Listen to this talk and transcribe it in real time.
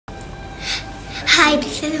Hi,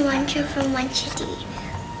 this is Mansha from Mansha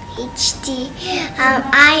HD.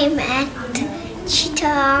 I'm at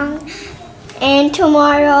Chittagong, and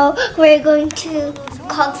tomorrow we're going to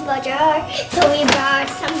Bazar. So we brought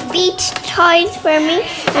some beach toys for me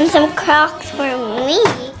and some Crocs for me.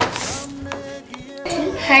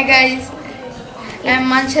 Hi guys, I'm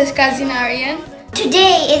Mansha's cousin Aryan.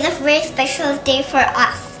 Today is a very special day for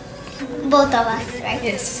us, both of us, right?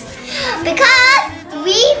 Yes. Because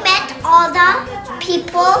we met all the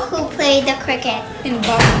people who play the cricket. In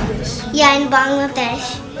Bangladesh. Yeah, in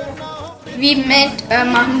Bangladesh. We met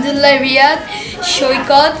Mahmudullah Riyad,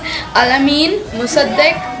 Shoikat, Alamin,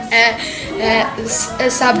 Musaddiq,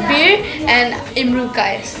 Sabbir and Imru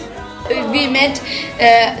Qais. We met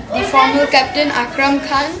the former captain Akram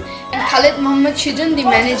Khan and Khalid Muhammad Shijun, the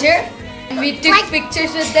manager. And we took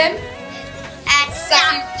pictures with them. And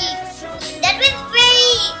that was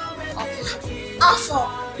very awful.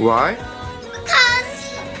 Why? Because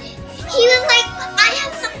he was like, I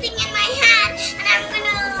have something in my hand and I'm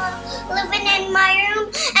gonna live in my room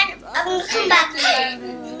and I'm gonna come back.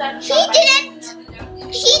 He didn't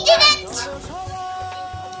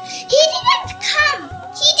come.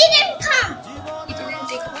 He didn't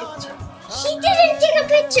take a picture. He didn't take a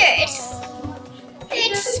picture.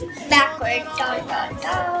 It's backward.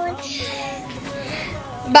 Down.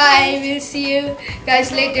 Bye. We'll see you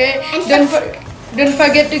guys later. Don't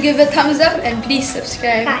forget to give a thumbs up and please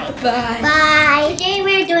subscribe. Bye. Bye. Today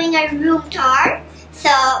we're doing a room tour. So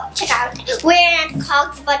check out. We're at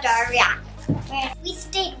Bazar. We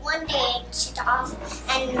stayed one day in Chittagong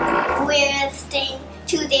and we're staying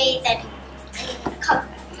 2 days at Cox's.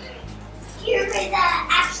 Here is the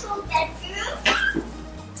actual bedroom.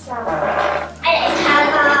 And it has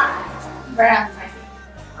a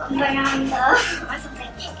veranda or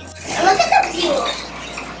something. Look at the view.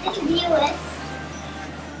 This view is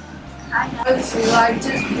kind of It's the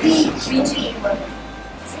largest beach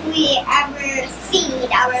we ever seen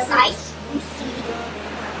in our life. We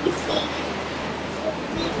see.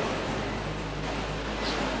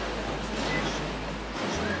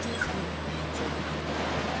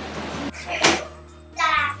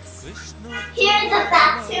 Here's the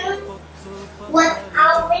bathroom with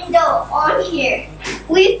our window on here.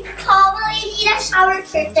 We probably need a shower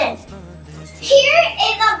curtain. Here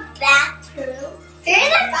is a bathroom. Here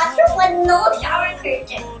is a bathroom with no shower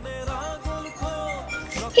curtain.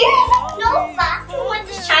 Here is no bathroom with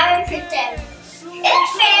a shower curtain.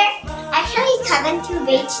 It's fair. Actually, Cousin Tube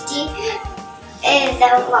HD is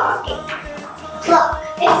vlogging. Look,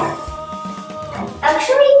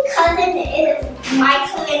 actually, my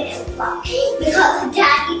cousin is vlogging because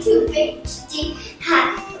Daddy Tube HD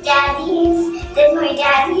my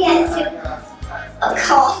daddy has to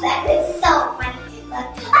call that. It's so funny. But,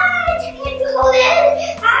 I can't hold it.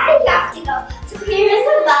 I have to go. So here is a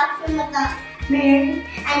bathroom with a mirror.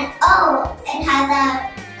 And it has a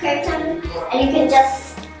curtain. And you can just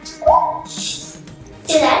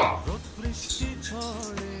do that.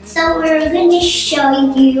 So we're going to show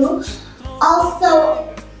you. Also,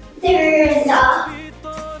 there's a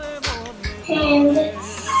hand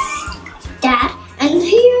that. And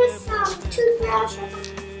here's some toothbrushes.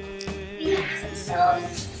 We have some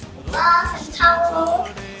soap, gloves, and towels,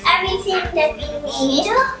 everything that we need.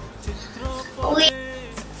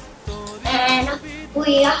 We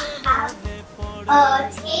have a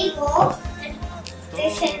table.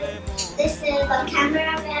 This is a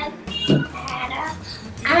camera bag, and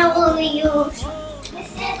I will use. This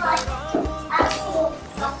is like actual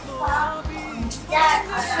sofa.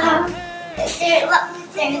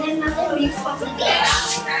 There's another view from the beach.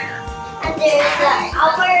 And there's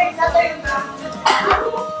another veranda.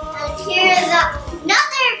 And here's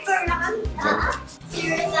another veranda.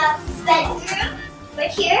 Here's a bedroom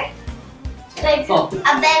right here. A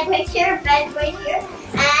bed right here, bed right here.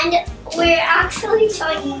 And we're actually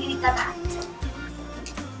showing you the bathroom.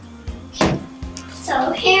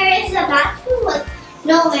 So here is the bathroom with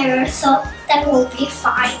no mirror, so that will be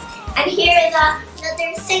fine. And here is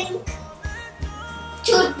another sink,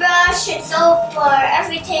 toothbrush, and soap, or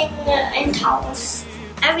everything, and towels.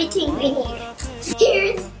 Everything we need.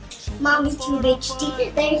 Here's Mommy Tube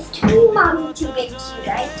HD. There's two Mommy Tube HD,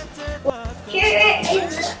 right? Here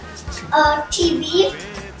is a TV.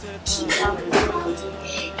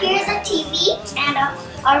 Here's a TV and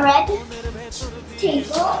a red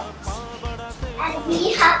table. And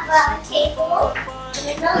we have a table and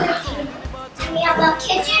another table. And we have a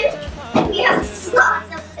kitchen. And we have lots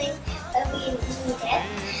of things that we needed.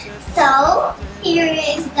 So here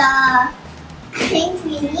is the things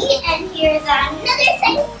we need, and here's another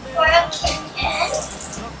thing for a kitchen.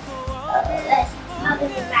 That's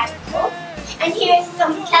probably magical. And here's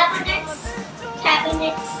some cabinets.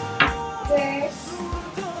 There's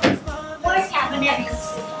more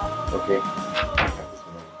cabinets. Okay.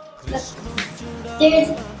 Look, there's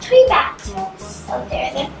 3 bathrooms. So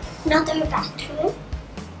there's another bathroom.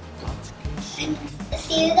 And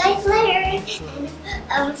see you guys later.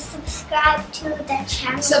 And subscribe to the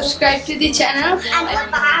channel. Subscribe to the channel.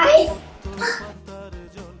 And bye.